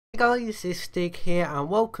guys, it's Stig here and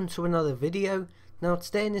welcome to another video. Now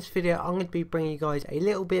today in this video I'm going to be bringing you guys a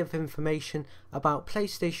little bit of information about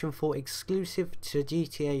PlayStation 4 exclusive to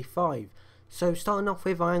GTA 5. So starting off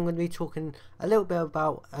with, I am going to be talking a little bit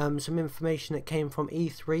about some information that came from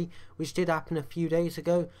E3, which did happen a few days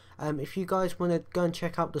ago. If you guys want to go and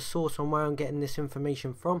check out the source on where I'm getting this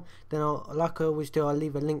information from, then like I always do, I'll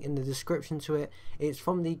leave a link in the description to it. It's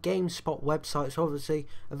from the GameSpot website, so obviously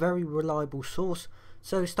a very reliable source.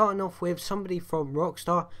 So starting off with, somebody from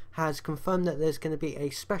Rockstar has confirmed that there's going to be a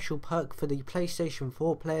special perk for the PlayStation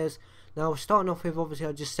 4 players. Now starting off with, obviously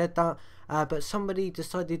I just said that, but somebody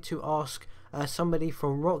decided to ask somebody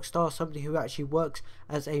from Rockstar, somebody who actually works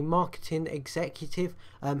as a marketing executive.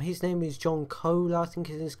 His name is John Kohler, I think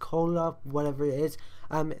it is Kohler, whatever it is.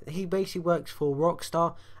 He basically works for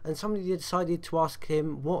Rockstar, and somebody decided to ask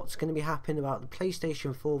him what's going to be happening about the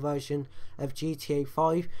PlayStation 4 version of GTA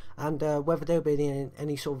 5 and whether there'll be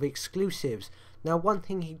any sort of exclusives. Now one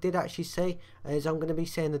thing he did actually say is, I'm going to be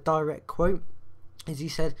saying a direct quote, as he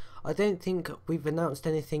said, "I don't think we've announced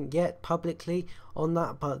anything yet publicly on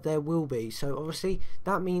that, but there will be." So obviously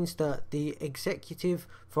that means that the executive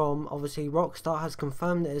from obviously Rockstar has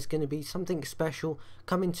confirmed that there's going to be something special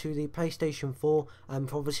coming to the PlayStation 4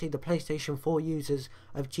 for obviously the PlayStation 4 users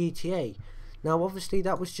of GTA. Now obviously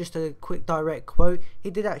that was just a quick direct quote.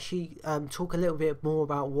 He did actually talk a little bit more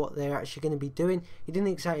about what they're actually going to be doing. He didn't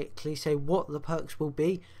exactly say what the perks will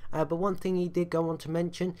be, but one thing he did go on to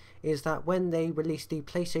mention is that when they released the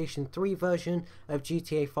PlayStation 3 version of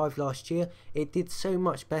GTA 5 last year, it did so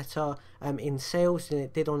much better in sales than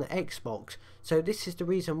it did on the Xbox. So this is the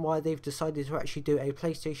reason why they've decided to actually do a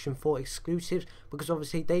PlayStation 4 exclusive, because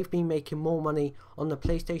obviously they've been making more money on the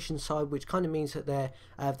PlayStation side, which kind of means that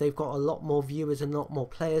they've got a lot more viewers and a lot more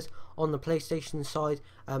players on the PlayStation side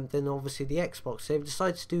than obviously the Xbox. So they've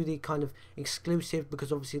decided to do the kind of exclusive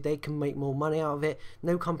because obviously they can make more money out of it.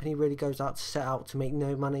 No company really goes out to set out to make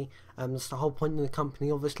no money. That's the whole point of the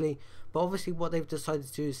company, obviously. But obviously what they've decided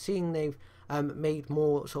to do is, seeing they've made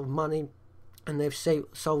more sort of money and they've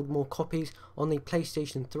sold more copies on the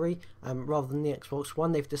PlayStation 3 rather than the Xbox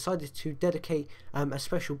One, they've decided to dedicate a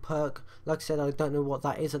special perk. Like I said, I don't know what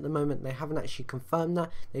that is at the moment. They haven't actually confirmed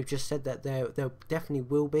that. They've just said that there definitely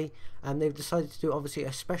will be, and they've decided to do obviously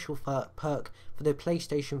a special perk for the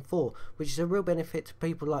PlayStation 4, which is a real benefit to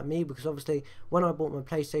people like me, because obviously when I bought my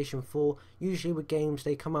PlayStation 4, usually with games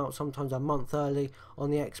they come out sometimes a month early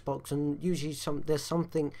on the Xbox, and usually there's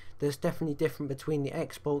something that's definitely different between the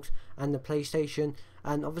Xbox and the PlayStation.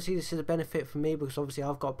 And obviously this is a benefit for me because obviously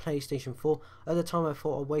I've got a PlayStation 4. At the time I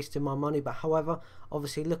thought I wasted my money, but however,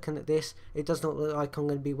 obviously looking at this, it does not look like I'm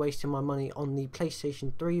going to be wasting my money on the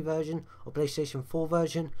PlayStation 3 version or PlayStation 4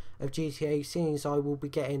 version of GTA, seeing as I will be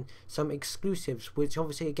getting some exclusives, which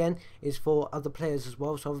obviously again is for other players as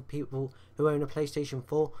well. So other people who own a PlayStation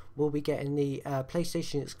 4 will be getting the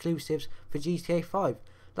PlayStation exclusives for GTA 5.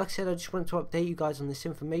 Like I said, I just wanted to update you guys on this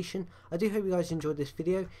information. I do hope you guys enjoyed this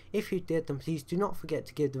video. If you did, then please do not forget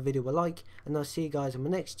to give the video a like, and I'll see you guys in my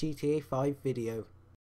next GTA 5 video.